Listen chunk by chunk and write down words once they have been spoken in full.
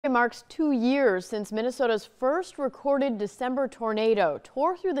It marks 2 years since Minnesota's first recorded December tornado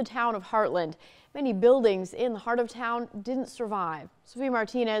tore through the town of Hartland. Many buildings in the heart of town didn't survive. Sophia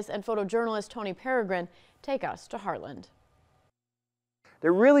Martinez and photojournalist Tony Peregrine take us to Hartland.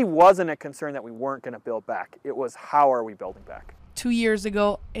 There really wasn't a concern that we weren't going to build back. It was, how are we building back? 2 years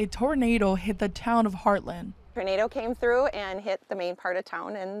ago, a tornado hit the town of Hartland. Tornado came through and hit the main part of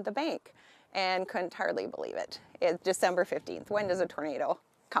town and the bank, and couldn't hardly believe it. It's December 15th. When does a tornado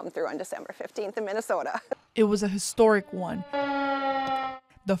come through on December 15th in Minnesota? It was a historic one.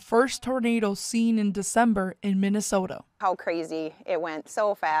 The first tornado seen in December in Minnesota. How crazy it went,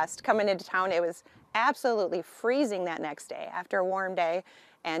 so fast. Coming into town, it was absolutely freezing that next day after a warm day,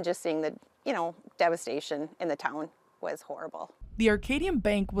 and just seeing the, devastation in the town was horrible. The Arcadian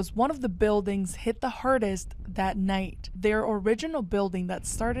Bank was one of the buildings hit the hardest that night. Their original building that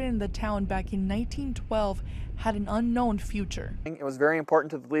started in the town back in 1912 had an unknown future. It was very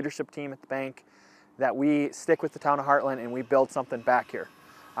important to the leadership team at the bank that we stick with the town of Hartland and we build something back here.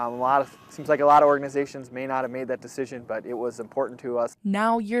 Seems like a lot of organizations may not have made that decision, but it was important to us.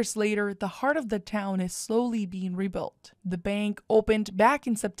 Now, years later, the heart of the town is slowly being rebuilt. The bank opened back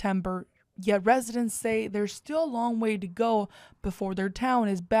in September, yet residents say there's still a long way to go before their town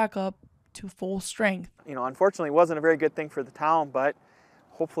is back up to full strength. Unfortunately, it wasn't a very good thing for the town, but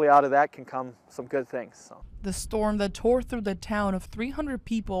hopefully out of that can come some good things. So. The storm that tore through the town of 300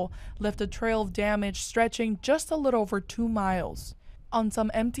 people left a trail of damage stretching just a little over 2 miles. On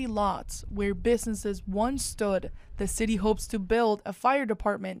some empty lots where businesses once stood, the city hopes to build a fire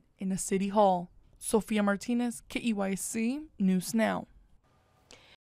department in a city hall. Sophia Martinez, KEYC News Now.